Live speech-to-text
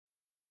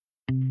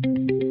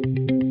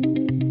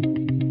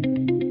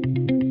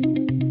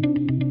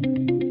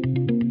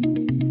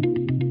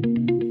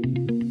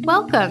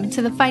Welcome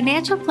to the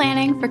Financial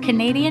Planning for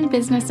Canadian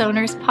Business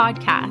Owners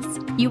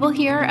podcast. You will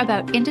hear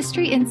about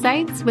industry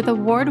insights with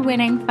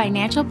award-winning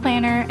financial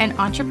planner and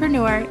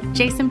entrepreneur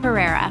Jason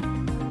Pereira.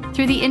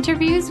 Through the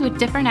interviews with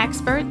different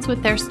experts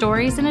with their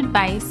stories and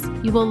advice,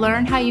 you will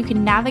learn how you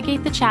can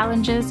navigate the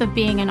challenges of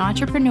being an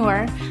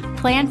entrepreneur,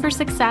 plan for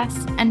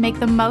success, and make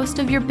the most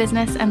of your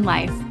business and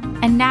life.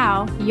 And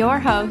now, your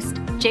host,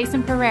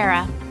 Jason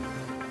Pereira.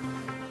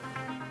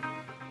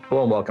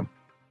 Hello and welcome.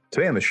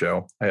 Today on the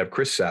show, I have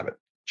Chris Savitt,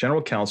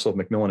 General Counsel of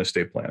McMillan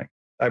Estate Planning.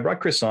 I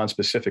brought Chris on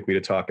specifically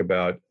to talk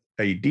about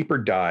a deeper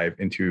dive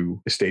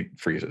into estate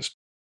freezes.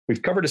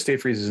 We've covered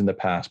estate freezes in the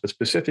past, but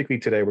specifically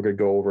today, we're going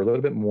to go over a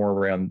little bit more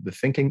around the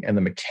thinking and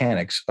the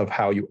mechanics of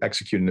how you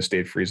execute an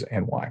estate freeze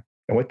and why.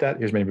 And with that,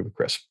 here's my interview with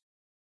Chris.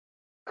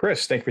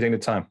 Chris, thank you for taking the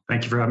time.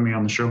 Thank you for having me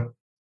on the show.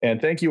 And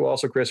thank you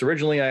also, Chris.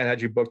 Originally, I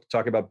had you booked to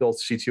talk about Bill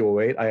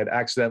C-208. I had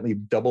accidentally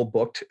double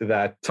booked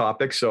that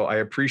topic. So I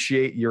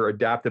appreciate your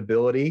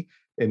adaptability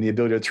and the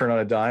ability to turn on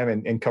a dime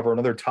and cover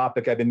another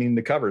topic I've been needing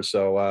to cover.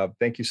 So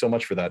thank you so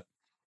much for that.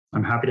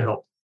 I'm happy to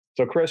help.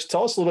 So Chris,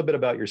 tell us a little bit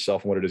about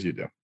yourself and what it is you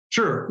do.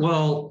 Sure.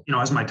 Well,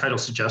 as my title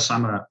suggests,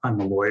 I'm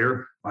a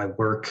lawyer. I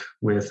work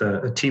with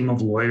a team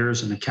of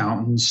lawyers and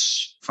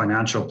accountants,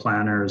 financial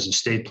planners,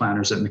 estate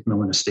planners at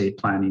McMillan Estate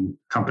Planning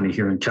Company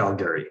here in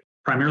Calgary.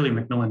 Primarily,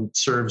 McMillan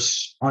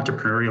serves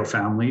entrepreneurial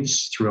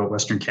families throughout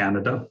Western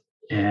Canada.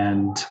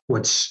 And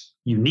what's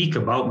unique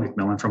about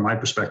McMillan, from my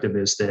perspective,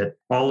 is that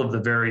all of the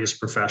various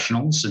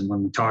professionals, and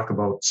when we talk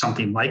about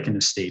something like an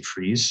estate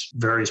freeze,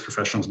 various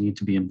professionals need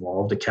to be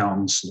involved: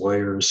 accountants,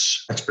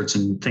 lawyers, experts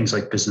in things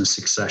like business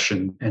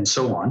succession, and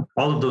so on.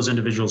 All of those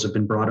individuals have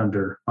been brought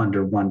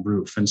under one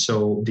roof. And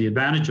so the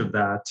advantage of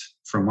that,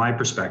 from my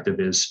perspective,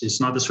 is it's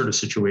not the sort of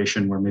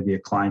situation where maybe a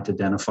client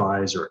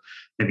identifies or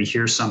maybe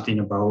hears something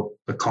about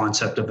the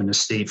concept of an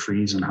estate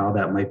freeze and how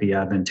that might be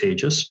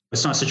advantageous.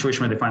 It's not a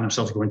situation where they find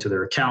themselves going to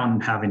their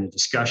accountant, having a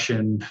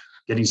discussion,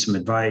 getting some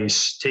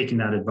advice, taking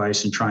that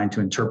advice and trying to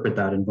interpret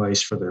that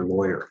advice for their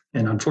lawyer.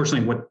 And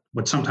unfortunately,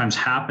 what sometimes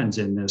happens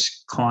in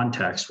this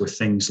context with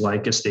things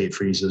like estate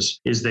freezes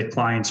is that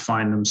clients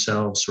find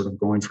themselves sort of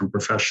going from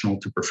professional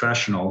to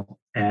professional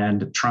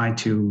and trying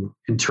to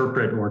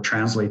interpret or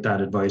translate that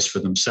advice for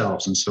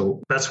themselves. And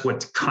so that's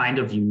what's kind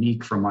of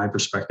unique from my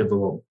perspective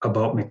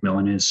about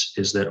McMillan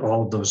is that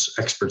all of those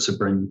experts have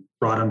been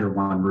brought under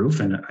one roof.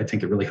 And I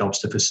think it really helps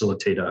to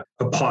facilitate a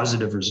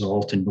positive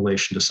result in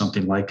relation to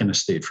something like an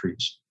estate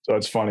freeze. So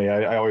it's funny.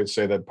 I always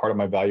say that part of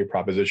my value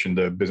proposition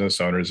to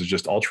business owners is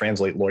just I'll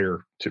translate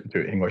lawyer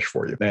to English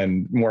for you.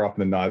 And more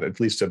often than not, at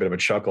least a bit of a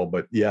chuckle.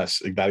 But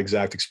yes, that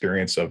exact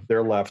experience of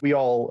they're left. We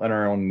all in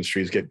our own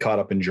industries get caught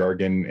up in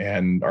jargon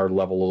and our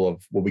level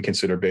of what we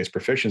consider base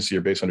proficiency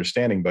or base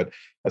understanding. But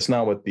that's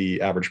not what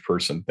the average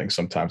person thinks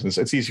sometimes. And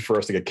it's easy for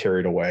us to get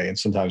carried away. And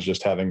sometimes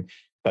just having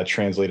that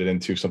translated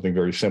into something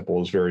very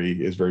simple is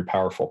very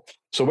powerful.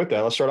 So with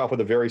that, let's start off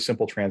with a very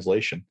simple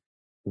translation.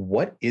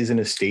 What is an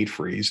estate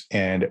freeze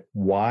and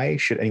why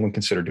should anyone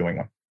consider doing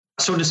one?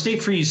 So an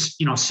estate freeze,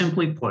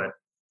 simply put,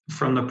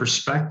 from the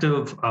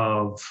perspective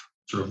of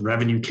sort of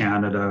Revenue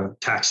Canada,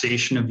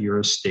 taxation of your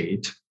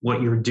estate,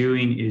 what you're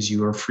doing is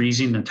you are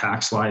freezing the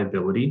tax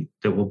liability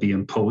that will be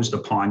imposed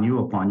upon you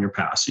upon your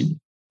passing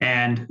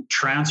and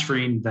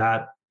transferring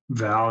that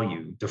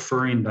value,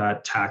 deferring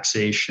that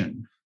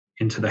taxation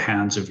into the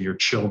hands of your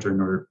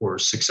children or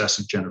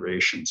successive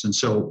generations. And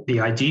so the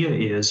idea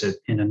is,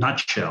 in a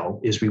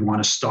nutshell, is we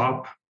want to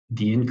stop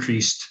the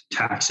increased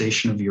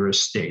taxation of your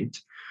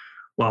estate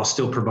while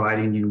still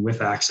providing you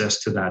with access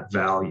to that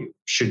value,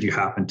 should you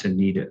happen to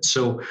need it.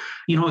 So,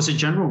 as a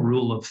general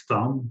rule of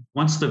thumb,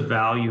 once the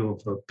value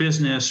of a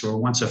business or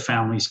once a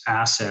family's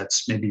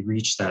assets maybe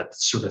reach that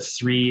sort of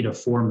 $3 to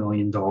 $4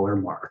 million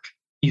mark,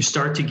 you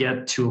start to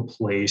get to a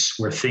place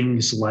where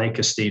things like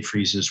estate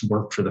freezes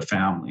work for the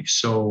family.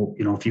 So,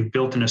 if you've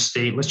built an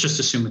estate, let's just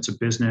assume it's a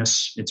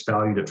business, it's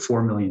valued at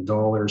 $4 million.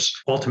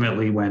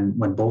 Ultimately, when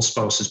both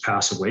spouses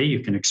pass away,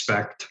 you can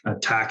expect a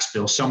tax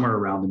bill somewhere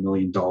around the $1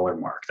 million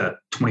mark, that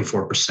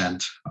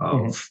 24%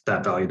 of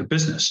that value of the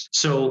business.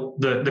 So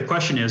the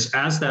question is,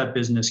 as that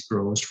business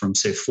grows from,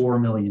 say, 4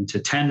 million to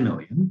 10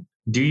 million,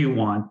 do you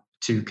want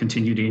to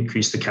continue to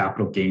increase the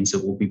capital gains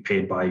that will be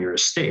paid by your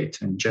estate?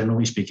 And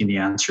generally speaking, the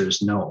answer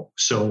is no.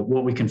 So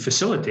what we can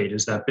facilitate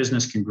is that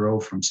business can grow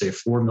from, say,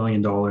 $4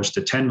 million to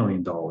 $10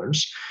 million,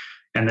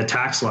 and the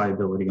tax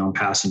liability on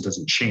passing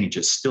doesn't change.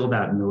 It's still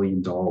that $1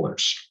 million.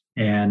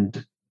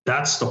 And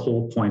that's the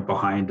whole point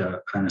behind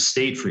an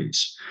estate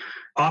freeze.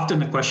 Often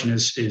the question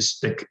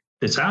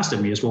that's asked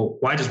of me is, well,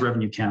 why does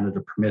Revenue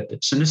Canada permit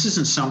this? And this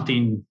isn't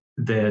something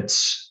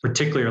that's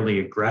particularly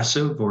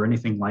aggressive or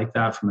anything like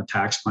that from a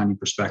tax planning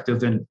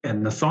perspective.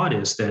 And the thought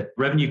is that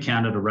Revenue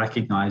Canada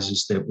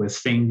recognizes that with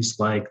things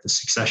like the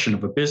succession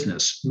of a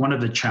business, one of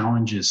the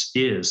challenges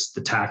is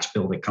the tax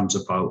bill that comes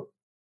about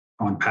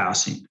on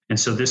passing. And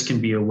so this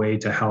can be a way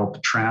to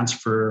help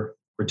transfer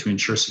or to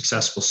ensure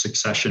successful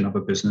succession of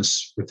a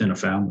business within a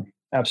family.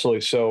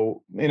 Absolutely.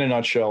 So in a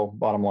nutshell,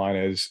 bottom line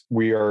is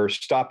we are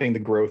stopping the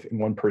growth in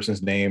one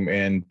person's name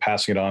and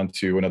passing it on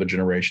to another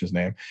generation's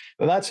name.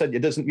 And that said, you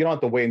don't have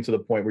to wait until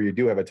the point where you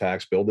do have a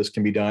tax bill. This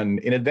can be done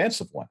in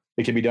advance of one.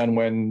 It can be done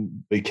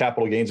when the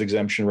capital gains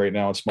exemption right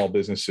now in small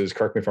businesses,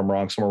 correct me if I'm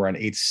wrong, somewhere around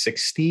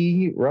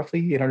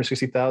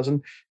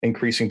 860,000,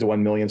 increasing to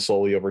 1 million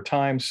slowly over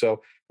time.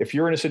 So if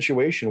you're in a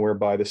situation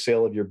whereby the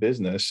sale of your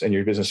business and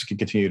your business can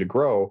continue to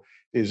grow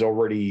is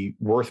already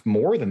worth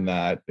more than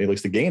that, at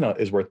least the gain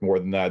is worth more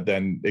than that,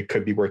 then it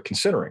could be worth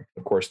considering.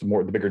 Of course, the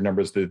bigger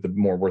numbers, the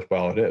more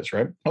worthwhile it is,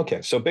 right?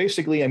 Okay, so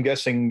basically, I'm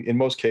guessing in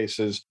most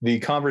cases, the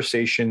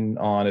conversation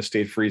on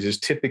estate freezes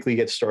typically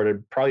gets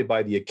started probably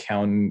by the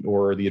accountant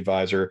or the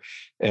advisor.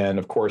 And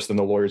of course, then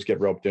the lawyers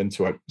get roped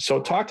into it. So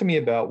talk to me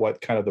about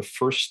what kind of the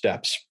first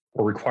steps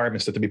or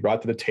requirements that to be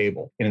brought to the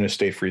table in an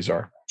estate freeze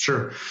are.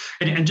 Sure.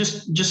 And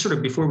just sort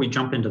of before we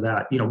jump into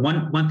that,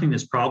 one thing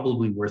that's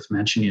probably worth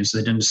mentioning is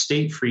that an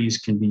estate freeze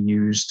can be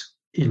used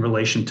in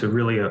relation to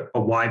really a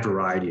wide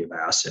variety of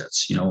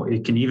assets.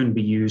 It can even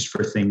be used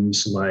for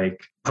things like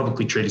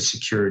publicly traded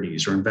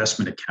securities or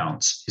investment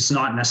accounts. It's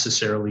not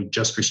necessarily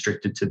just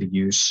restricted to the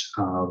use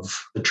of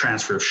the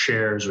transfer of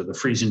shares or the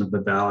freezing of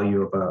the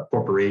value of a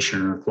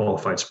corporation or a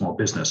qualified small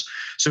business.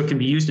 So it can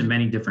be used in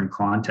many different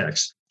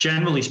contexts.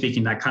 Generally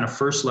speaking, that kind of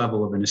first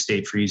level of an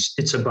estate freeze,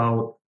 it's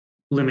about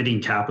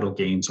limiting capital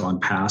gains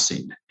on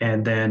passing.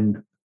 And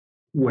then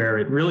where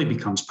it really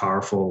becomes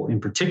powerful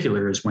in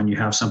particular is when you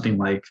have something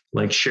like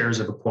shares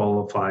of a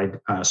qualified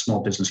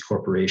small business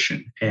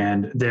corporation.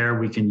 And there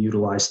we can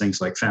utilize things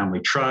like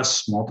family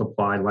trusts,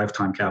 multiplied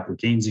lifetime capital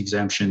gains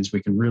exemptions.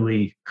 We can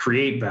really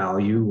create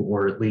value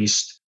or at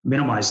least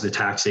minimize the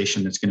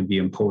taxation that's going to be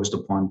imposed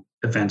upon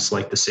events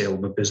like the sale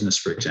of a business,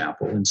 for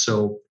example. And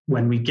so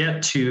when we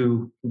get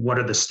to what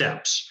are the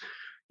steps,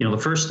 the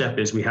first step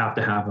is we have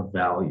to have a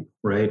value,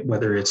 right?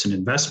 Whether it's an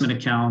investment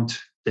account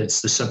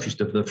that's the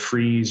subject of the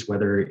freeze,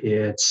 whether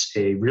it's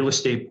a real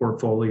estate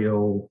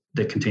portfolio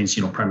that contains,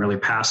 primarily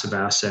passive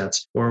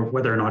assets, or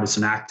whether or not it's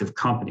an active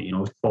company,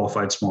 a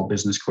qualified small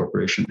business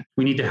corporation,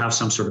 we need to have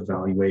some sort of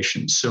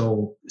valuation.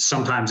 So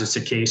sometimes it's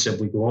a case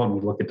of we go out and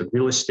we look at the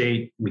real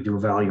estate, we do a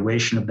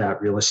valuation of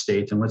that real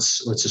estate, and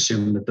let's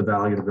assume that the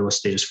value of the real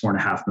estate is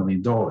 $4.5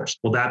 million.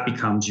 Well, that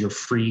becomes your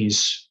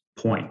freeze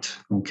point.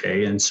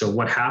 Okay. And so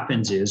what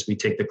happens is we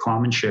take the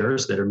common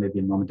shares that are maybe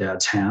in mom and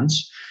dad's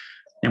hands,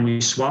 and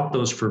we swap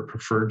those for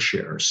preferred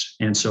shares.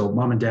 And so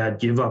mom and dad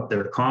give up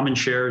their common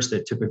shares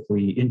that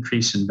typically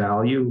increase in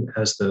value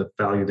as the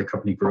value of the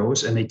company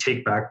grows, and they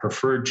take back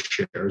preferred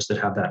shares that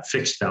have that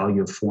fixed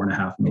value of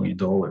 $4.5 million.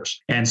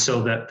 And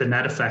so that the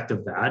net effect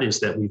of that is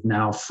that we've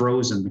now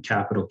frozen the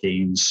capital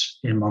gains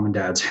in mom and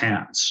dad's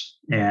hands.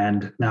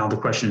 And now the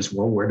question is,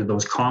 well, where do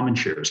those common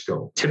shares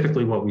go?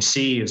 Typically what we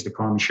see is the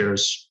common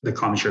shares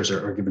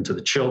are given to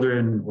the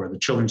children, or the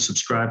children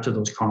subscribe to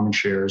those common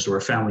shares, or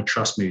a family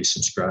trust maybe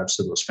subscribes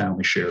to those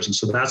family shares. And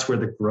so that's where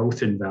the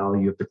growth in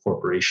value of the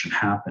corporation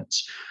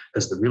happens.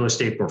 As the real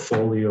estate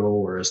portfolio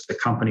or as the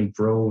company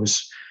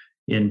grows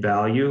in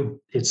value,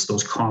 it's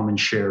those common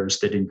shares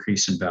that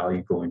increase in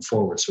value going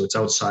forward. So it's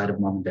outside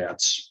of mom and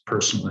dad's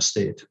personal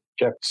estate.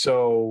 Jeff,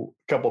 so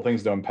a couple of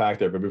things to unpack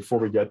there, but before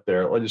we get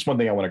there, just one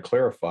thing I want to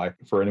clarify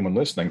for anyone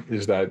listening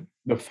is that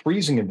the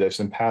freezing of this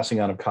and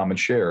passing on of common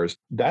shares,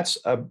 that's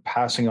a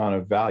passing on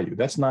of value.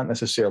 That's not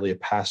necessarily a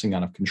passing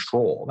on of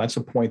control. That's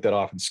a point that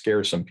often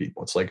scares some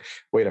people. It's like,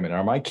 wait a minute,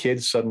 are my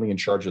kids suddenly in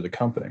charge of the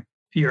company?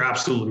 You're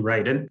absolutely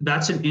right. And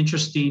that's an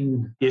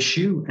interesting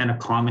issue and a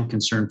common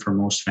concern for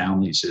most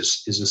families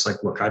is this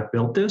like, look, I've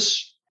built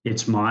this,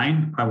 it's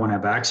mine, I want to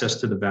have access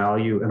to the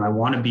value, and I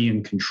want to be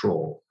in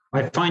control.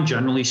 I find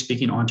generally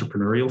speaking,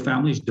 entrepreneurial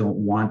families don't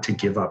want to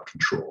give up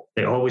control.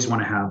 They always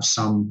want to have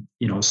some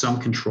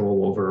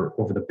control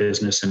over the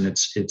business and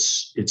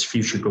its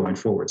future going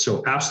forward.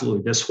 So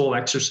absolutely, this whole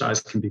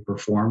exercise can be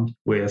performed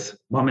with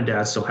mom and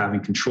dad still having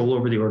control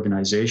over the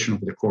organization,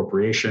 over the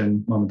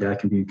corporation. Mom and dad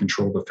can be in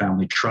control of the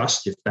family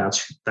trust if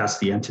that's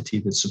the entity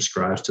that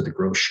subscribes to the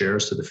gross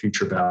shares to the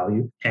future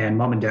value. And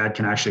mom and dad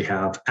can actually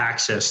have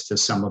access to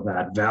some of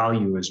that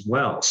value as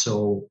well.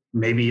 So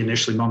maybe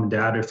initially mom and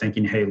dad are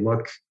thinking, hey,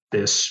 look,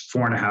 this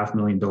 $4.5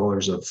 million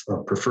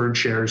of preferred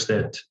shares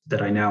that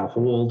I now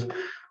hold,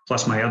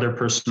 plus my other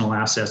personal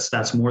assets,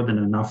 that's more than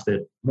enough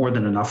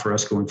for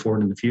us going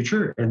forward in the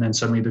future. And then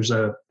suddenly there's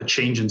a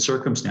change in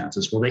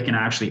circumstances. Well, they can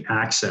actually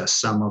access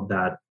some of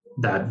that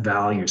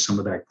value, some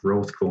of that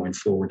growth going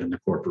forward in the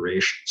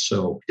corporation.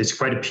 So it's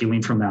quite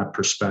appealing from that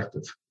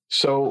perspective.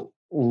 So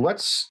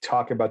let's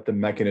talk about the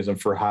mechanism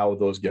for how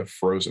those get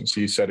frozen. So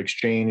you said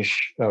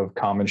exchange of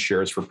common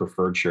shares for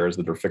preferred shares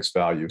that are fixed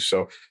value.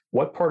 So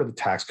what part of the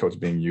tax code is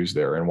being used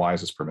there, and why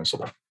is this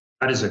permissible?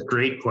 That is a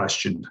great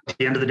question. At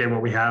the end of the day,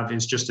 what we have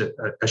is just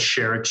a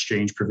share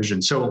exchange provision.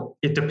 So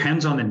it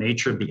depends on the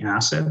nature of the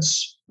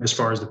assets as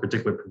far as the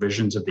particular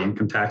provisions of the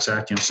Income Tax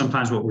Act.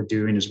 Sometimes what we're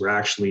doing is we're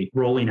actually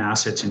rolling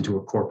assets into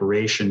a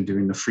corporation,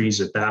 doing the freeze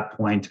at that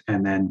point,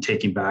 and then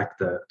taking back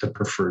the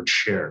preferred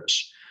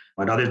shares.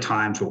 At other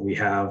times, what we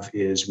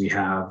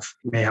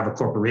may have a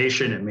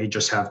corporation. It may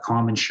just have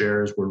common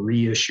shares. We're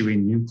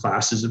reissuing new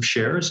classes of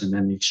shares, and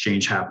then the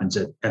exchange happens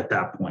at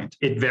that point.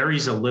 It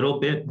varies a little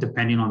bit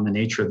depending on the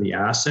nature of the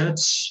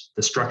assets,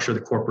 the structure of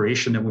the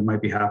corporation that we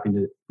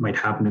might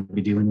happen to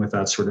be dealing with,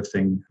 that sort of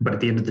thing. But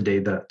at the end of the day,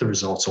 the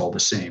result's all the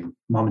same.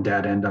 Mom and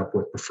dad end up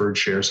with preferred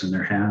shares in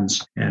their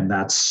hands, and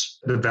that's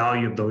the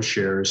value of those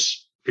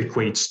shares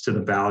equates to the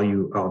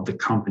value of the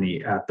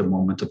company at the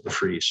moment of the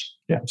freeze.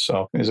 Yeah,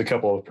 so there's a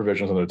couple of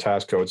provisions under the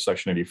tax code,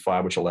 Section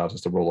 85, which allows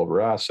us to roll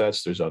over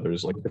assets. There's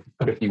others like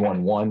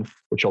 51.1,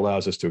 which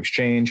allows us to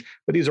exchange.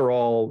 But these are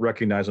all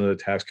recognized under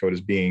the tax code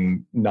as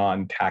being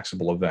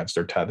non-taxable events.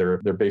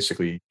 They're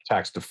basically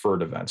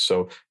tax-deferred events.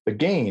 So the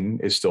gain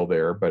is still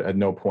there, but at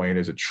no point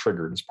is it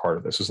triggered as part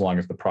of this, as long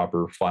as the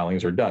proper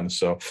filings are done.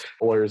 So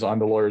the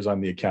lawyers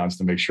on the accounts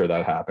to make sure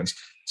that happens.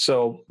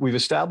 So we've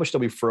established that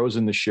we've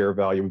frozen the share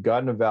value. We've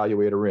got an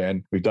evaluator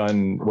in. We've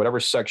done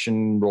whatever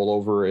section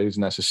rollover is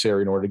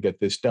necessary in order to get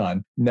this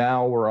done.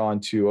 Now we're on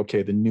to,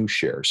 the new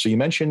shares. So you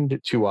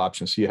mentioned two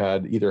options. So you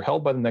had either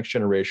held by the next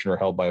generation or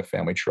held by a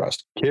family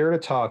trust. Care to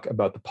talk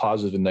about the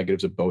positives and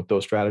negatives of both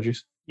those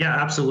strategies? Yeah,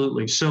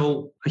 absolutely.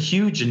 So a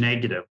huge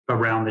negative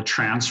around the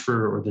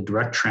transfer or the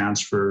direct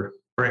transfer,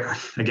 or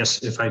I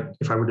guess if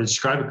I were to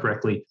describe it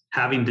correctly,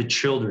 having the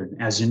children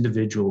as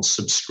individuals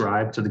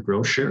subscribe to the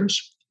growth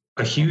shares.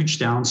 A huge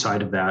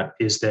downside of that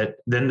is that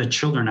then the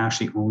children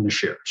actually own the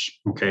shares.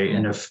 Okay.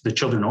 And if the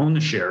children own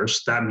the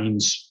shares, that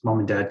means mom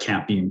and dad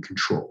can't be in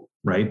control,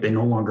 right? They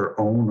no longer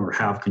own or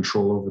have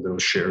control over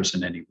those shares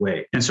in any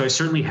way. And so I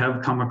certainly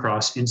have come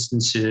across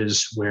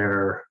instances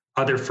where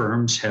other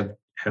firms have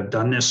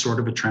done this sort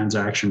of a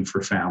transaction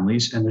for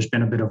families, and there's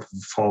been a bit of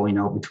falling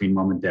out between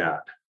mom and dad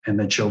and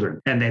the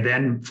children. And they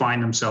then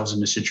find themselves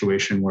in a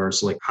situation where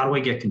it's like, how do I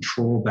get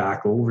control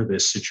back over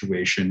this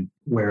situation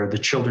where the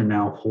children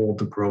now hold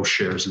the growth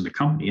shares in the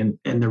company? And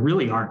there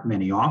really aren't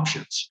many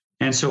options.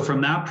 And so from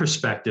that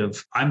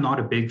perspective, I'm not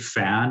a big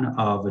fan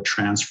of a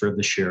transfer of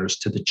the shares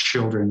to the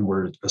children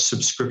or a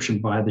subscription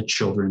by the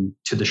children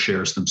to the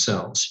shares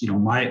themselves.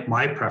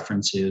 My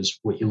preference is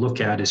what you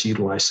look at is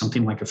utilize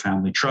something like a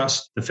family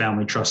trust. The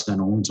family trust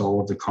then owns all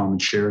of the common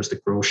shares,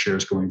 the growth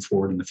shares going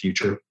forward in the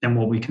future. And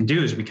what we can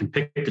do is we can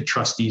pick the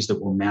trustees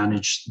that will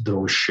manage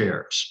those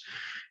shares.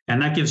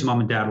 And that gives mom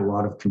and dad a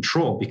lot of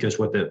control, because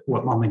what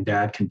mom and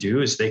dad can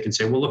do is they can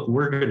say, well, look,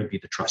 we're going to be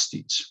the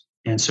trustees.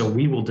 And so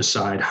we will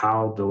decide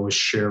how those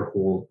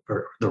or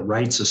the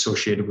rights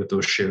associated with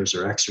those shares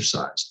are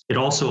exercised. It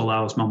also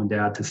allows mom and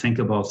dad to think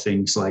about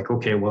things like,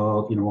 okay,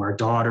 well, our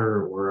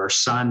daughter or our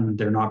son,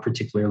 they're not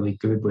particularly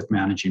good with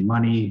managing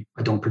money.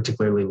 I don't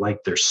particularly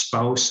like their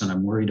spouse, and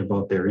I'm worried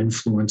about their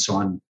influence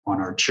on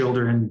our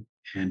children,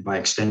 and by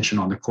extension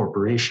on the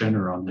corporation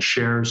or on the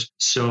shares.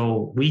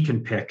 So we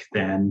can pick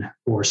then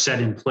or set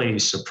in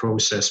place a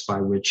process by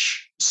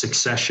which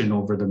succession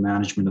over the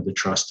management of the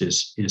trust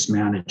is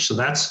managed. So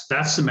that's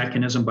the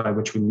mechanism by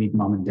which we leave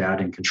mom and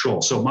dad in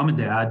control. So mom and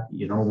dad,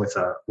 with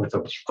a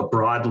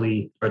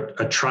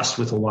trust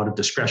with a lot of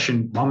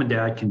discretion, mom and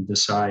dad can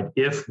decide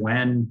if,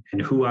 when,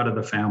 and who out of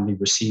the family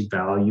receive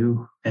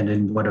value and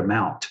in what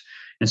amount.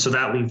 And so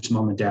that leaves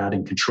mom and dad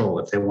in control.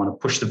 If they want to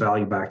push the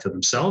value back to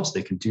themselves,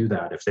 they can do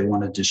that. If they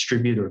want to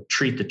distribute or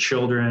treat the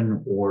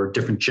children or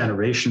different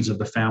generations of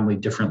the family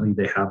differently,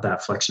 they have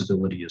that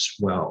flexibility as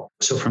well.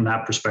 So from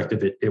that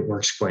perspective, it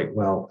works quite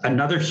well.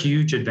 Another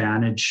huge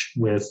advantage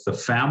with the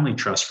family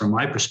trust, from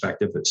my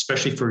perspective,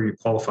 especially for your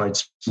qualified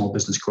small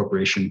business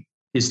corporation,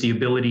 is the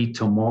ability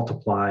to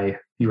multiply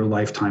your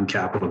lifetime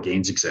capital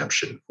gains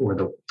exemption, or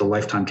the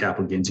lifetime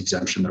capital gains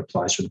exemption that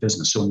applies for the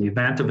business. So in the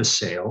event of a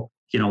sale,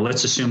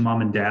 let's assume mom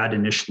and dad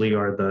initially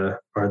are the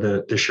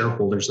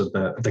shareholders of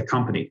the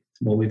company.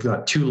 Well, we've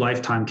got two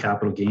lifetime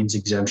capital gains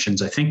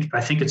exemptions. I think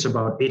it's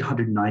about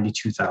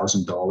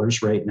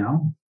 $892,000 right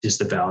now is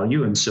the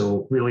value. And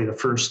so really the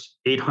first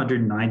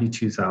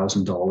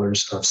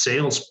 $892,000 of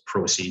sales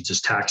proceeds is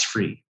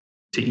tax-free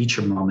to each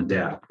of mom and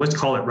dad. Let's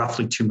call it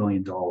roughly $2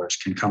 million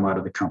can come out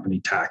of the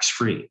company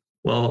tax-free.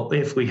 Well,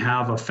 if we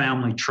have a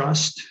family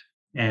trust,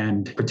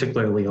 and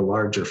particularly a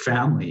larger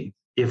family,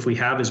 if we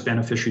have as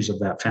beneficiaries of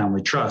that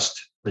family trust,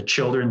 the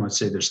children, let's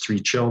say there's 3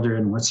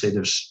 children, let's say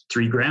there's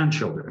 3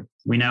 grandchildren,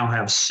 we now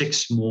have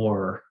 6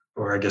 more,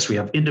 or I guess we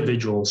have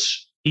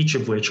individuals, each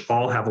of which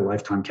all have a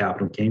lifetime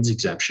capital gains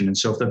exemption. And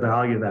so if the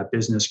value of that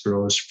business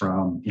grows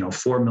from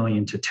 $4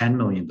 million to $10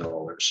 million,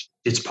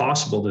 it's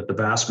possible that the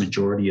vast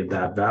majority of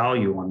that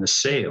value on the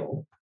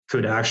sale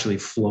could actually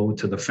flow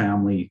to the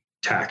family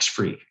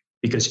tax-free,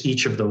 because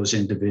each of those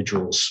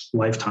individuals'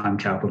 lifetime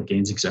capital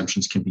gains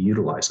exemptions can be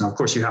utilized. Now, of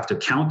course, you have to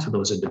account to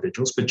those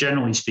individuals, but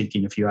generally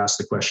speaking, if you ask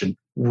the question,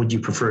 would you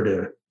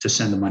prefer to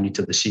send the money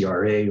to the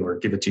CRA or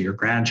give it to your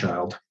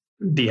grandchild?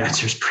 The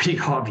answer is pretty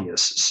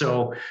obvious.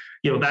 So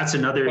That's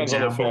another Depends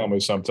example. on the family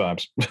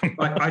sometimes.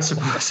 I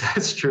suppose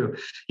that's true.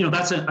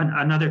 That's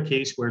another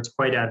case where it's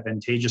quite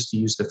advantageous to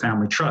use the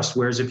family trust.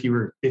 Whereas if you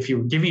were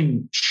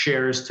giving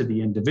shares to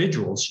the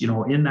individuals,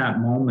 in that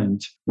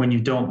moment when you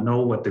don't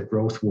know what the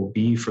growth will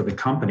be for the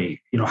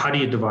company, how do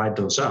you divide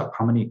those up?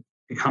 How many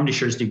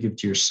shares do you give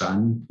to your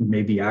son, who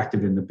may be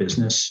active in the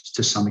business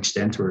to some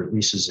extent, or at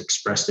least has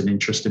expressed an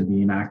interest in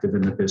being active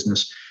in the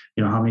business?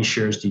 How many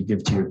shares do you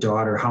give to your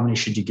daughter? How many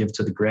should you give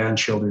to the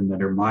grandchildren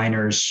that are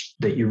minors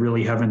that you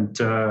really haven't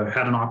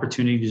had an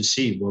opportunity to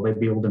see? Will they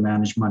be able to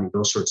manage money?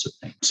 Those sorts of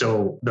things.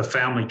 So the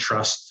family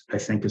trust, I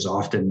think, is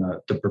often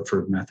the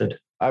preferred method.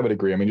 I would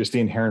agree. I mean, just the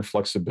inherent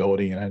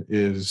flexibility in it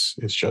is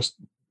just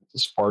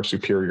far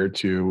superior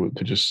to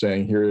just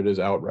saying, here it is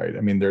outright.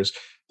 I mean, there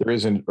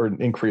is an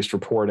increased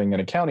reporting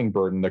and accounting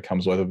burden that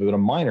comes with it, but a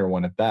minor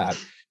one at that.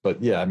 But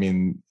yeah, I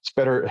mean, it's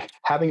better.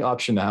 Having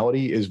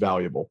optionality is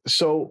valuable.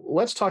 So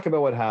let's talk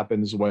about what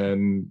happens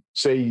when,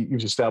 say,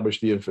 you've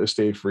established the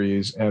estate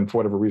freeze and for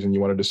whatever reason you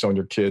want to disown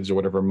your kids or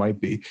whatever it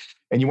might be,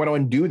 and you want to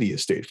undo the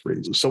estate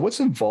freeze. So what's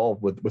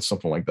involved with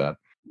something like that?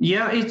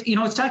 Yeah,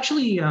 it's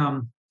actually,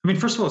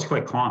 first of all, it's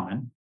quite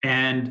common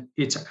and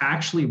it's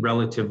actually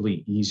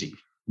relatively easy.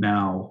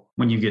 Now,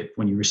 when you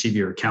receive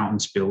your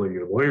accountant's bill or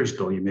your lawyer's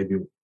bill, you maybe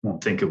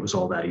won't think it was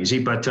all that easy,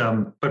 but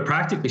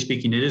practically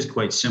speaking, it is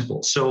quite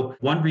simple. So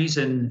one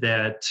reason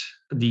that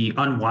the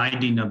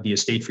unwinding of the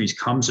estate freeze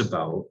comes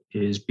about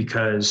is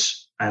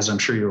because, as I'm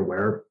sure you're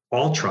aware,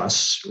 all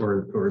trusts,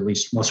 or at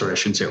least, well, sorry, I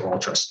shouldn't say all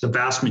trusts, the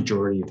vast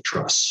majority of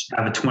trusts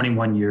have a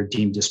 21-year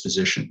deemed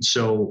disposition.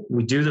 So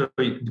we do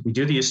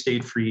the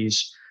estate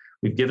freeze.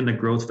 We've given the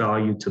growth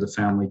value to the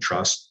family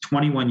trust,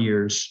 21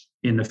 years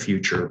in the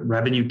future.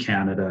 Revenue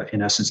Canada,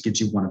 in essence, gives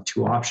you one of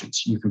two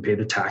options. You can pay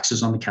the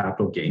taxes on the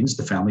capital gains.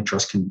 The family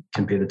trust can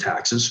pay the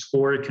taxes,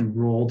 or it can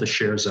roll the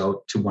shares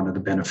out to one of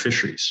the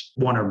beneficiaries,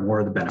 one or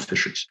more of the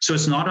beneficiaries. So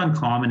it's not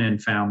uncommon in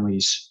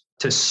families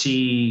to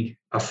see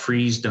a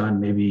freeze done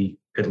maybe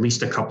at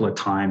least a couple of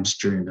times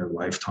during their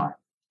lifetime.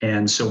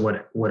 And so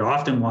what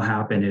often will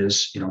happen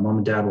is, mom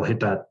and dad will hit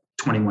that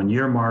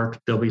 21-year mark.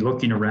 They'll be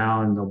looking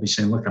around. They'll be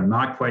saying, look, I'm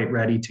not quite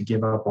ready to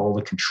give up all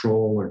the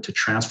control or to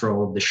transfer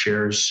all of the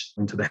shares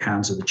into the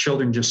hands of the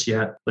children just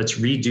yet. Let's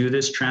redo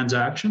this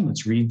transaction.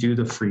 Let's redo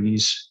the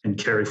freeze and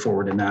carry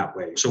forward in that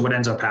way. So what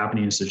ends up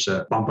happening is there's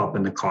a bump up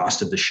in the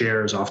cost of the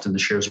shares. Often the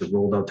shares are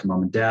rolled out to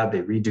mom and dad.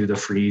 They redo the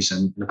freeze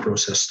and the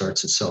process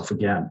starts itself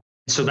again.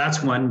 So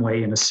that's one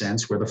way, in a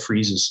sense, where the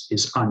freeze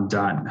is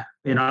undone.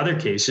 In other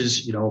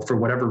cases, for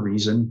whatever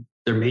reason,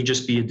 there may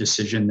just be a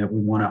decision that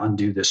we want to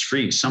undo this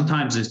freeze.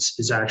 Sometimes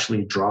it's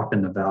actually a drop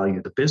in the value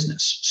of the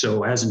business.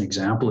 So as an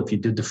example, if you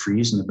did the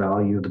freeze and the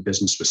value of the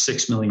business was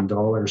 $6 million,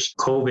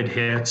 COVID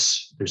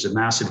hits, there's a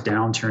massive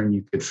downturn,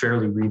 you could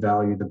fairly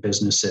revalue the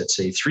business at,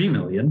 say, $3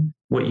 million.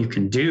 What you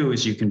can do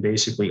is you can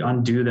basically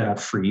undo that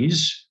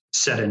freeze,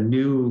 set a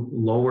new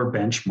lower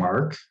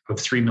benchmark of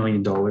 $3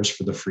 million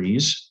for the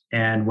freeze.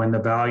 And when the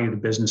value of the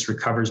business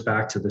recovers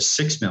back to the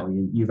 $6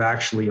 million, you've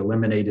actually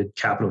eliminated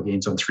capital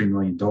gains on $3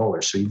 million.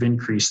 So you've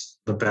increased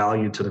the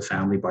value to the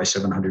family by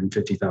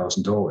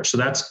 $750,000. So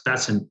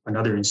that's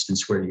another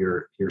instance where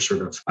you're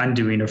sort of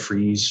undoing a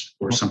freeze,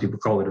 or some people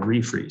call it a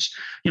refreeze.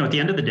 At the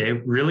end of the day,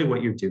 really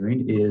what you're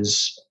doing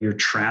is you're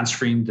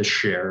transferring the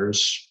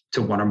shares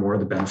to one or more of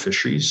the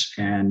beneficiaries.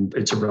 And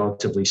it's a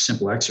relatively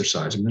simple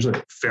exercise. There's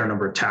a fair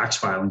number of tax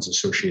filings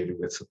associated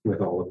with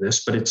all of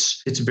this, but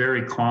it's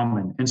very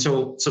common. And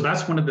so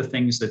that's one of the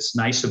things that's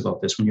nice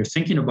about this. When you're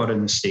thinking about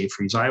an estate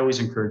freeze, I always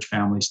encourage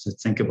families to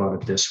think about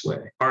it this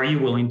way. Are you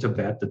willing to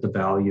bet that the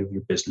value of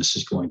your business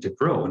is going to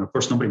grow? And of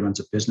course, nobody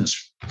runs a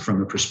business from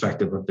the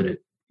perspective of that it,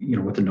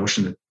 with the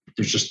notion that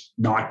there's just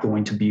not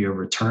going to be a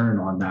return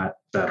on that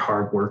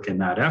hard work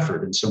and that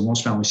effort. And so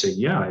most families say,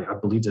 yeah, I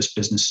believe this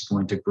business is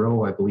going to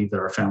grow. I believe that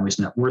our family's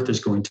net worth is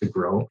going to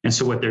grow. And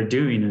so what they're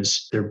doing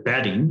is they're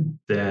betting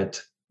that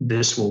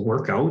this will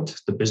work out,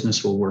 the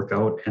business will work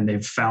out, and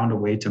they've found a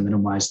way to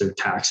minimize their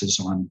taxes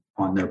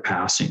on their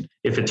passing.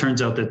 If it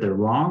turns out that they're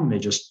wrong, they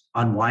just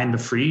unwind the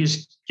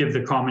freeze, give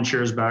the common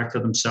shares back to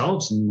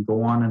themselves, and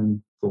go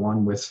on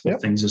with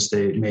things as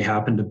they may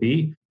happen to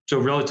be. So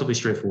relatively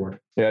straightforward.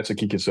 Yeah, it's a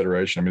key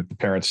consideration. If the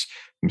parents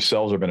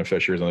themselves are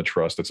beneficiaries on the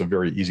trust, that's a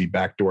very easy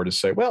backdoor to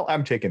say, well,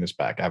 I'm taking this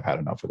back. I've had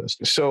enough of this.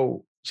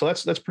 So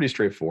that's pretty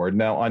straightforward.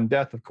 Now, on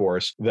death, of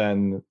course,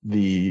 then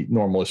the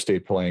normal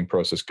estate planning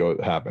process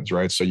happens,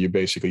 right? So you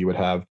would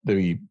have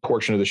the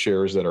portion of the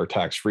shares that are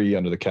tax-free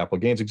under the capital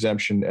gains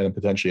exemption, and then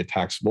potentially a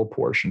taxable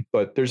portion.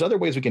 But there's other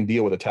ways we can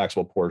deal with a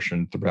taxable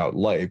portion throughout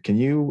life. Can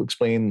you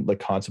explain the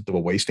concept of a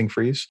wasting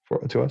freeze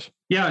to us?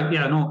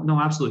 Yeah, no,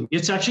 absolutely.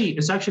 It's actually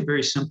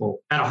very simple.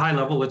 At a high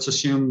level, let's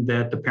assume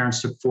that the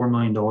parents took $4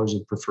 million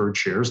of preferred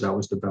shares. That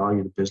was the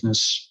value of the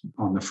business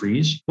on the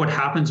freeze. What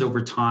happens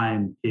over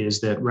time is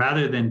that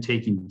rather than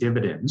taking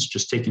dividends,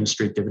 just taking a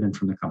straight dividend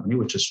from the company,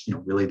 which is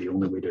really the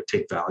only way to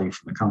take value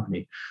from the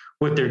company,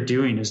 what they're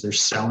doing is they're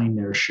selling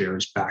their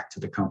shares back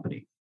to the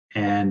company.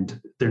 And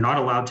they're not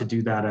allowed to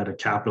do that at a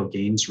capital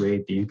gains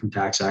rate. The Income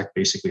Tax Act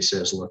basically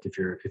says, look, if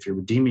you're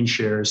redeeming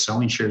shares,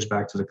 selling shares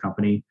back to the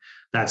company,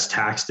 that's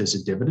taxed as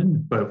a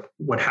dividend. But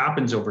what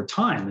happens over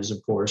time is,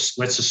 of course,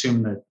 let's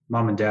assume that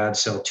mom and dad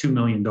sell $2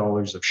 million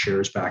of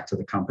shares back to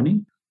the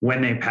company.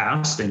 When they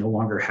pass, they no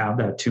longer have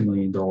that $2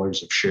 million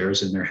of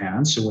shares in their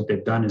hands. So what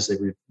they've done is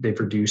they've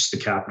reduced the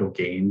capital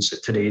gains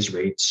at today's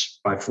rates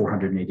by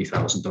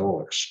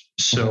 $480,000.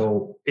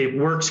 So it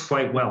works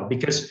quite well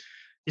because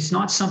it's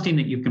not something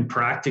that you can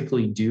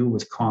practically do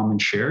with common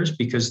shares,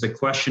 because the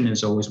question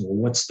is always, well,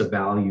 what's the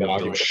value of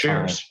those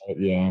shares?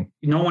 Yeah.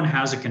 No one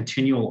has a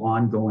continual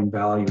ongoing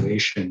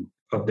valuation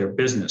of their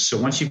business.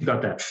 So once you've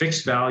got that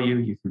fixed value,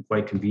 you can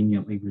quite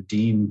conveniently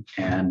redeem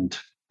and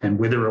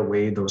wither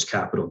away those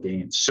capital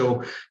gains.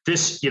 So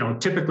this,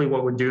 typically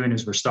what we're doing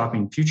is we're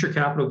stopping future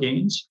capital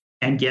gains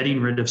and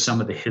getting rid of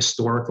some of the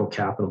historical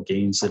capital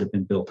gains that have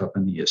been built up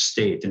in the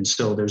estate. And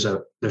so there's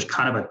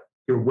kind of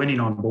you're winning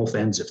on both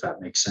ends, if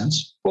that makes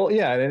sense. Well,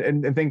 yeah.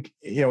 And I think,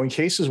 in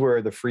cases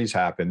where the freeze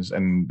happens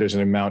and there's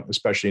an amount,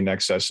 especially in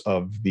excess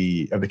of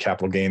the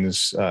capital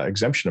gains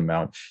exemption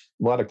amount,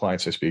 a lot of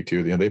clients I speak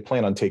to, they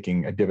plan on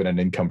taking a dividend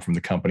income from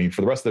the company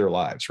for the rest of their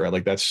lives, right?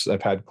 Like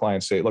I've had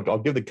clients say, look, I'll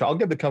give the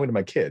company to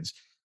my kids,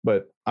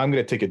 but I'm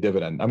going to take a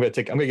dividend. I'm going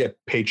to get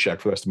paycheck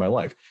for the rest of my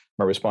life.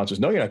 My response is,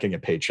 no, you're not going to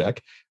get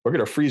paycheck. We're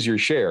going to freeze your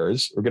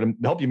shares. We're going to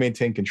help you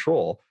maintain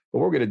control. But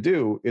what we're going to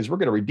do is we're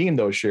going to redeem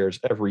those shares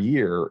every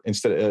year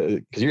instead of,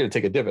 because you're going to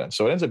take a dividend.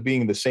 So it ends up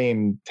being the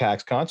same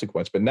tax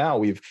consequence. But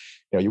now you're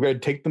going to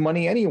take the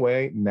money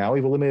anyway. Now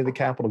we've eliminated the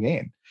capital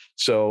gain.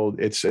 So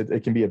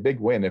it can be a big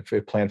win if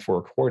planned for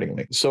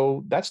accordingly.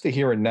 So that's the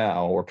here and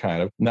now, or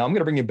kind of. Now I'm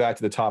going to bring you back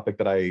to the topic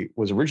that I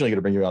was originally going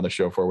to bring you on the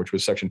show for, which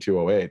was Section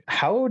 208.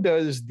 How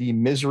does the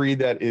misery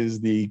that is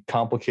the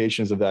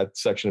complications of that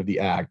section of the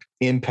Act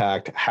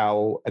impact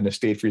how an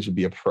estate freeze would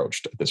be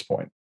approached at this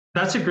point?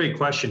 That's a great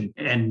question.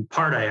 And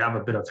I have a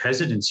bit of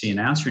hesitancy in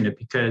answering it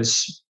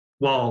because,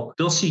 while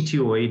Bill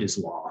C-208 is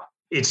law,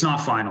 it's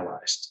not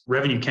finalized.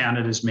 Revenue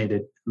Canada has made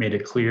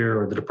it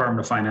clear, or the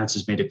Department of Finance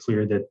has made it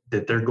clear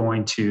that they're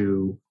going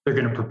to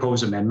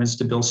propose amendments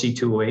to Bill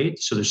C-208.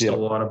 So there's still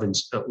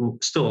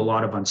a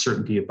lot of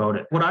uncertainty about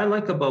it. What I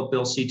like about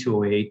Bill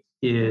C-208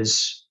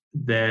 is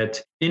that,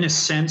 in a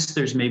sense,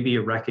 there's maybe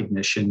a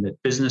recognition that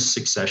business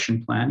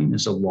succession planning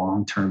is a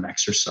long-term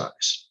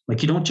exercise.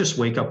 Like, you don't just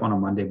wake up on a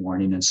Monday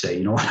morning and say,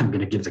 you know what, I'm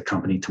going to give the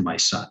company to my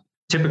son.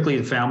 Typically,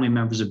 the family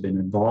members have been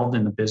involved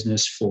in the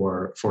business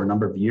for a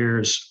number of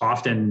years.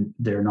 Often,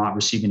 they're not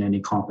receiving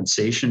any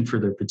compensation for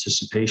their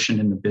participation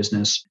in the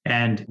business.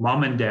 And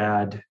mom and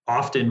dad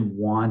often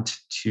want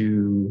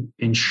to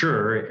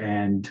ensure,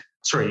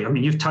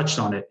 you've touched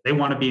on it. They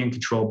want to be in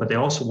control, but they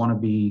also want to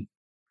be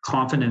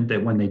confident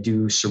that when they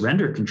do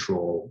surrender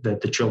control,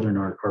 that the children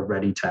are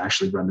ready to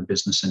actually run the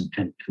business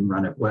and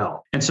run it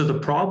well. And so the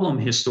problem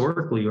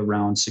historically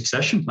around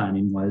succession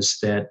planning was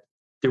that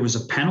there was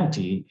a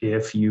penalty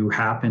if you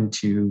happen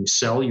to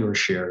sell your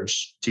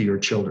shares to your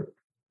children,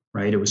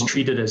 right? It was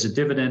treated as a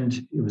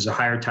dividend. It was a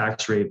higher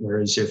tax rate.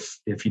 Whereas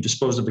if you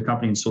disposed of the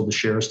company and sold the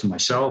shares to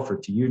myself or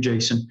to you,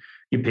 Jason,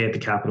 you pay at the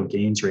capital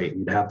gains rate.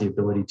 You'd have the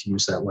ability to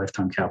use that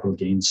lifetime capital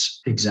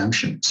gains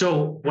exemption.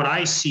 So what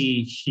I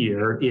see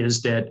here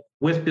is that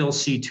with Bill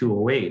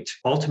C-208,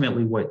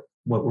 ultimately what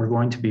we're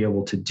going to be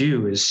able to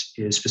do is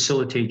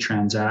facilitate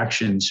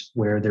transactions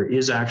where there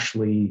is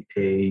actually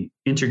a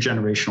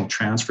intergenerational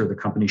transfer of the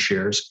company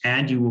shares,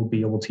 and you will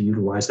be able to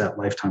utilize that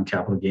lifetime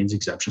capital gains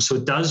exemption. So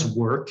it does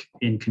work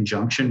in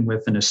conjunction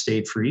with an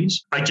estate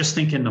freeze. I just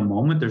think in the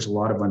moment, there's a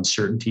lot of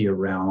uncertainty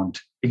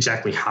around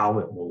exactly how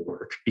it will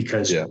work,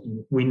 because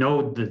we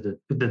know that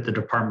the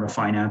Department of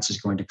Finance is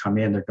going to come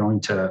in. They're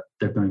going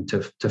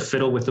to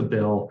fiddle with the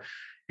bill.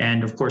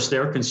 And of course,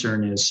 their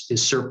concern is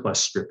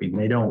surplus stripping.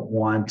 They don't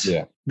want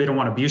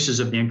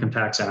abuses of the Income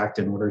Tax Act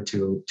in order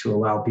to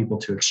allow people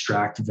to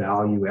extract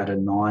value at a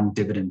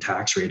non-dividend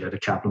tax rate, at a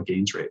capital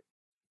gains rate.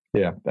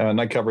 Yeah, and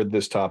I covered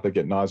this topic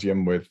at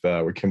nauseum with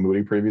Kim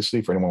Moody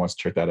previously. For anyone who wants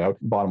to check that out,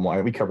 bottom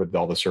line, we covered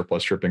all the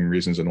surplus stripping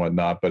reasons and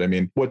whatnot. But I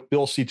mean, what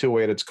Bill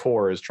C-208 at its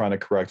core is trying to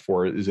correct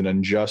for is an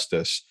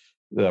injustice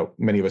that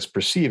many of us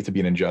perceive to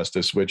be an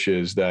injustice, which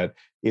is that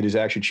it is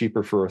actually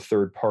cheaper for a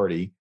third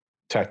party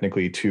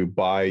technically to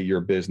buy your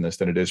business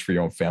than it is for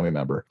your own family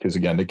member. Because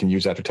again, they can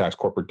use after-tax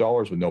corporate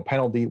dollars with no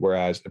penalty.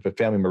 Whereas if a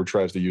family member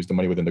tries to use the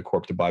money within the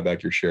corp to buy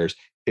back your shares,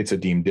 it's a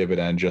deemed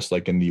dividend, just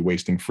like in the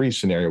wasting freeze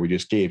scenario we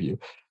just gave you.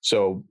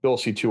 So Bill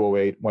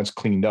C-208, once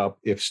cleaned up,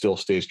 if still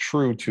stays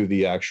true to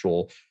the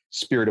actual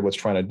spirit of what's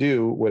trying to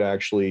do, would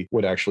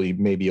actually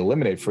maybe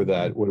eliminate for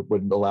that,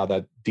 would allow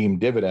that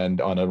deemed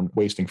dividend on a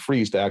wasting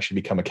freeze to actually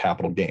become a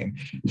capital gain.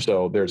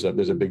 So there's a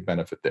big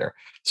benefit there.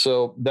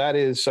 So that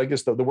is, I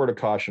guess the word of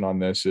caution on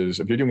this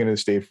is, if you're doing an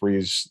estate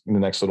freeze in the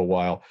next little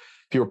while,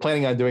 if you were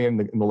planning on doing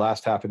it in the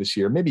last half of this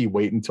year, maybe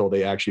wait until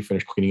they actually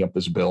finish cleaning up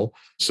this bill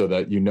so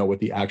that you know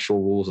what the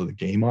actual rules of the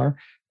game are.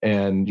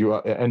 and you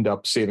end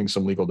up saving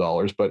some legal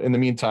dollars. But in the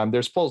meantime,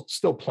 there's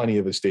still plenty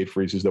of estate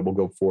freezes that will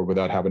go forward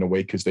without having to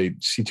wait because they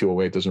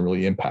C208 doesn't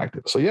really impact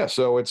it. So yeah,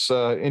 so it's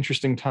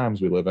interesting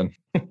times we live in.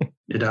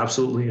 It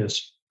absolutely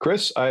is.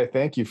 Chris, I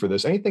thank you for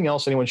this. Anything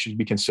else anyone should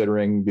be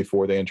considering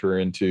before they enter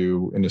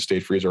into an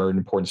estate freeze, or an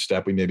important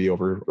step we maybe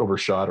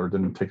overshot or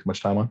didn't take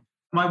much time on?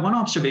 My one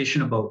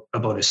observation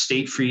about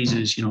estate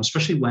freezes,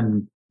 especially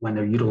when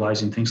they're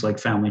utilizing things like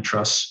family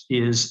trusts,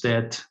 is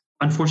that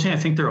unfortunately,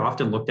 I think they're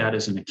often looked at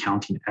as an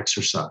accounting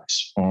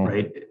exercise,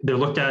 right? They're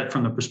looked at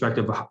from the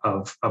perspective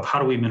of how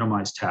do we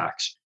minimize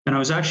tax. And I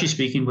was actually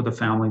speaking with a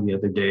family the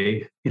other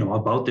day,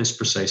 about this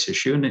precise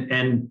issue. And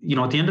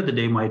at the end of the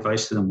day, my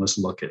advice to them was,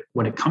 look,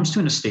 when it comes to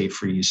an estate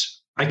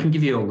freeze, I can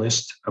give you a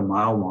list a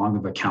mile long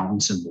of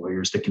accountants and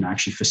lawyers that can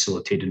actually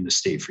facilitate an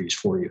estate freeze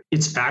for you.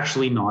 It's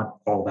actually not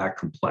all that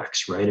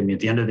complex, right? I mean, at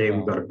the end of the day,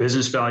 we've got a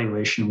business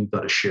valuation, we've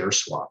got a share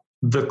swap.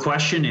 The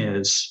question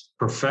is,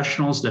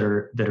 professionals that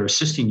are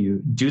assisting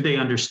you, do they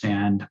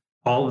understand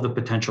all of the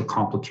potential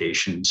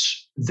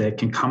complications that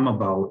can come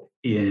about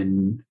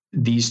in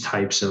these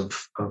types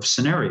of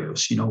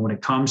scenarios? When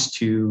it comes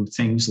to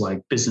things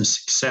like business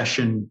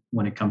succession,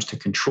 when it comes to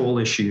control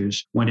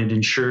issues, when it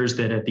ensures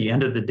that at the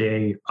end of the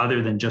day,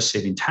 other than just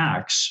saving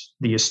tax,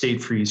 the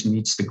estate freeze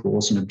meets the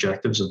goals and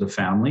objectives of the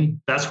family.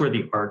 That's where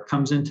the art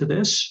comes into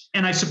this.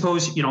 And I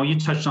suppose, you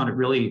touched on it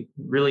really,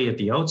 really at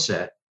the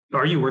outset.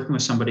 Are you working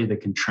with somebody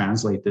that can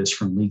translate this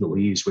from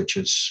legalese, which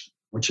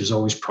is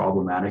always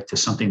problematic, to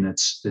something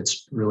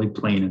that's really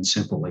plain and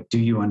simple? Like, do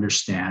you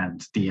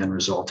understand the end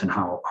result and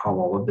how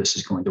all of this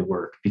is going to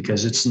work?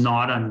 Because it's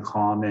not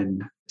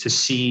uncommon to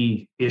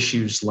see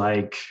issues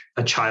like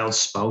a child's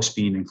spouse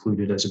being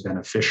included as a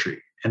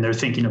beneficiary. And they're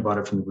thinking about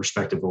it from the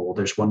perspective of, well,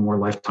 there's one more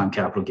lifetime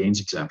capital gains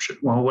exemption.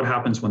 Well, what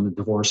happens when the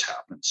divorce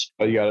happens?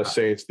 But you got to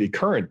say it's the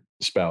current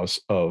spouse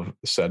of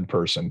said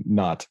person,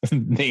 not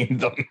name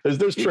them.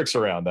 There's tricks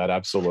around that.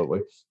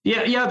 Absolutely.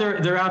 Yeah,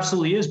 there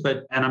absolutely is.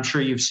 And I'm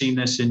sure you've seen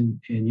this in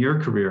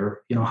your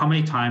career. How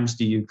many times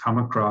do you come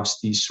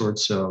across these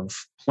sorts of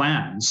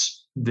plans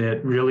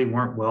that really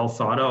weren't well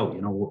thought out?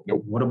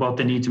 What about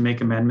the need to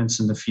make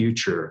amendments in the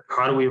future?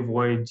 How do we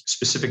avoid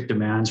specific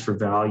demands for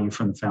value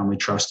from the family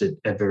trust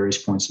at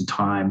various points in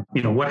time?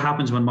 What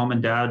happens when mom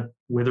and dad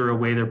wither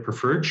away their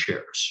preferred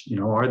shares?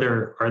 Are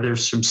there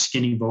some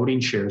skinny voting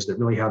shares that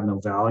really have no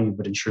value,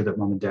 but ensure that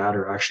mom and dad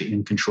are actually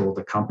in control of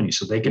the company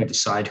so they can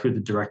decide who the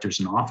directors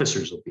and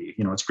officers will be?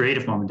 It's great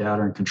if mom and dad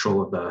are in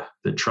control of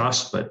the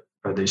trust, but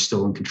are they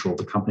still in control of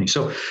the company?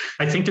 So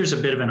I think there's a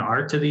bit of an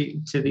art to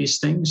these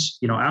things.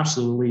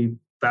 Absolutely,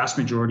 vast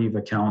majority of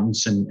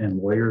accountants and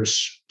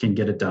lawyers can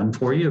get it done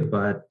for you,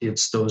 but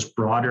it's those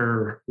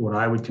broader, what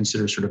I would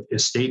consider sort of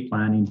estate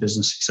planning,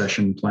 business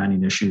succession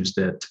planning issues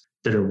that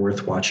are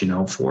worth watching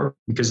out for,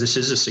 because this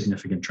is a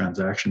significant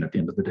transaction at the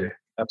end of the day.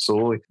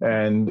 Absolutely.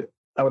 And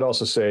I would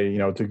also say,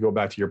 to go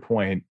back to your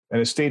point,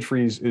 an estate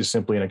freeze is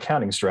simply an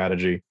accounting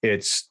strategy.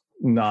 It's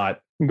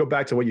not, go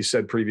back to what you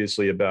said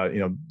previously about,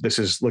 this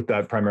is looked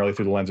at primarily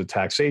through the lens of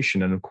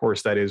taxation. And of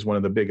course, that is one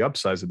of the big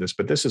upsides of this,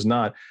 but this is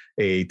not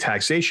a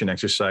taxation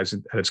exercise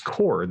at its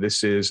core.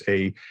 This is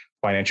a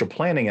financial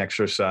planning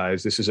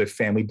exercise. This is a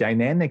family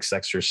dynamics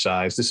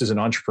exercise. This is an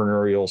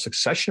entrepreneurial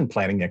succession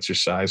planning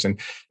exercise. And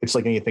it's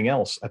like anything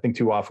else. I think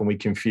too often we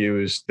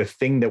confuse the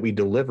thing that we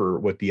deliver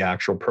with the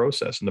actual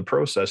process. And the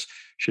process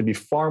should be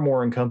far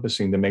more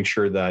encompassing to make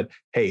sure that,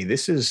 hey,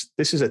 this is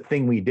a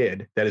thing we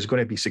did that is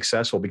going to be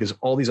successful because of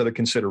all these other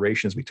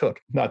considerations we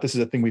took. Not this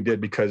is a thing we did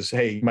because,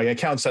 hey, my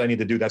accountant said I need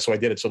to do that, so I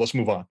did it. So let's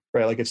move on,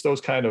 right? Like it's those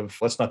kind of,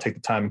 let's not take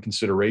the time and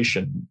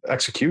consideration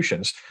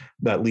executions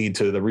that lead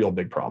to the real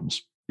big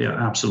problems. Yeah,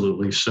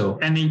 absolutely. So,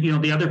 and then,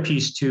 the other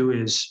piece too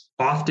is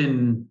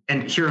often,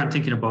 and here I'm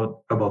thinking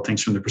about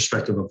things from the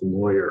perspective of a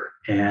lawyer.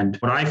 And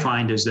what I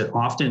find is that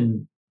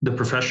often the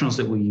professionals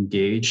that we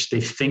engage,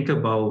 they think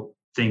about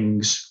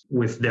things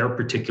with their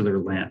particular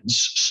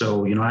lens.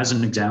 So, as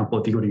an example,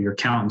 if you go to your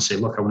accountant and say,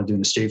 look, I want to do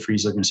an estate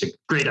freeze, they're going to say,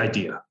 great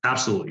idea.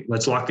 Absolutely.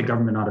 Let's lock the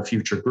government out of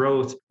future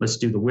growth. Let's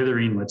do the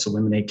withering. Let's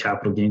eliminate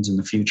capital gains in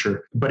the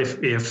future. But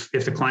if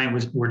the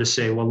client were to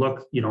say, well,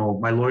 look,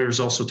 my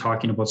lawyer's also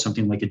talking about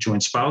something like a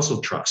joint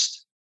spousal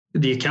trust,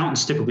 the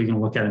accountant's typically going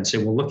to look at it and say,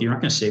 well, look, you're not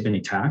going to save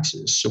any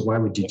taxes. So why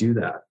would you do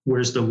that?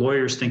 Whereas the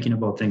lawyer's thinking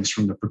about things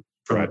from the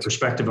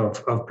perspective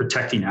of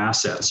protecting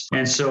assets.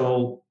 And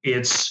so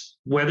it's,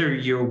 whether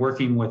you're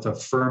working with a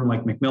firm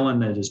like Macmillan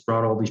that has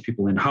brought all these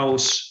people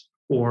in-house,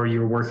 or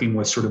you're working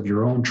with sort of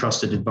your own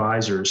trusted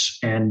advisors.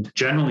 And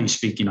generally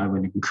speaking, I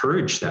would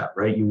encourage that,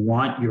 right? You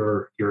want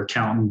your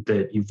accountant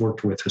that you've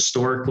worked with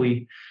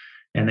historically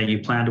and that you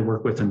plan to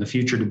work with in the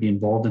future to be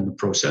involved in the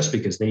process,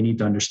 because they need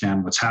to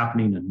understand what's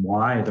happening and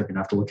why. They're going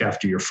to have to look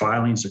after your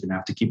filings. They're going to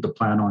have to keep the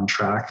plan on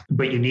track.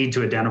 But you need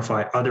to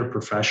identify other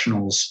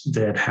professionals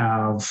that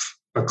have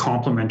a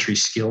complementary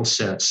skill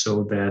set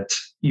so that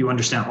you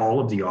understand all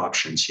of the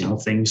options,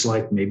 things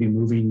like maybe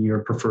moving your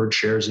preferred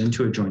shares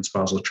into a joint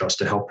spousal trust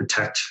to help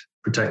protect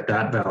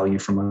that value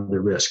from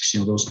other risks,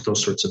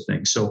 those sorts of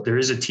things. So there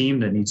is a team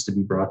that needs to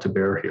be brought to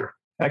bear here.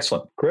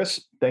 Excellent.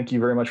 Chris, thank you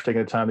very much for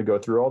taking the time to go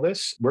through all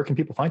this. Where can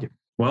people find you?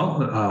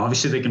 Well,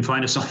 obviously they can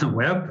find us on the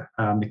web,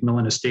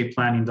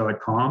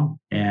 McMillanEstatePlanning.com,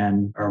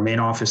 and our main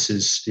office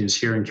is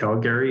here in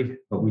Calgary,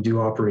 but we do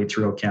operate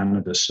throughout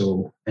Canada.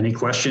 So any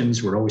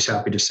questions, we're always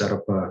happy to set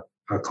up a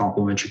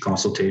complimentary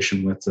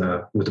consultation with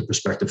a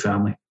prospective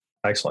family.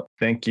 Excellent.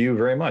 Thank you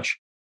very much.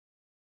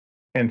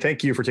 And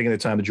thank you for taking the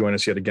time to join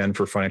us yet again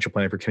for Financial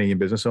Planning for Canadian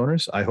Business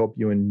Owners. I hope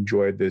you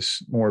enjoyed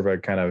this more of a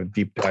kind of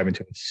deep dive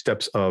into the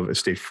steps of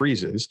estate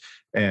freezes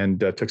and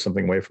took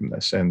something away from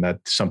this. And that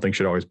something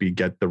should always be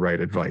get the right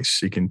advice.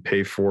 You can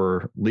pay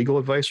for legal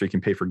advice or you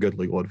can pay for good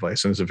legal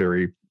advice. And there's a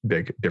very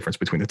big difference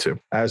between the two.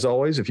 As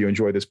always, if you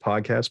enjoy this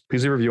podcast,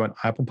 please leave a review on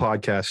Apple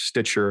Podcasts,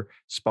 Stitcher,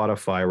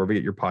 Spotify, wherever you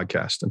get your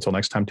podcast. Until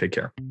next time, take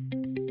care.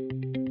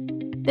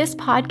 This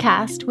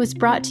podcast was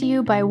brought to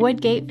you by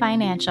Woodgate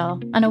Financial,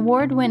 an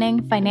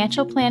award-winning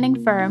financial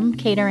planning firm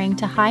catering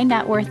to high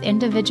net worth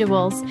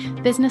individuals,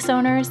 business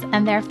owners,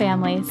 and their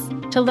families.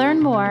 To learn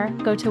more,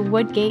 go to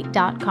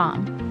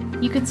woodgate.com.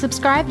 You can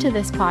subscribe to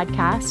this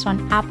podcast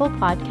on Apple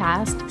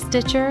Podcast,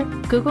 Stitcher,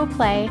 Google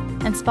Play,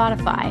 and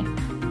Spotify,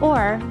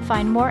 or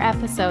find more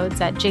episodes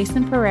at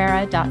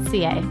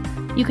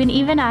jasonpereira.ca. You can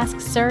even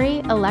ask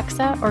Siri,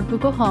 Alexa, or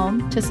Google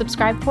Home to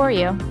subscribe for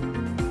you.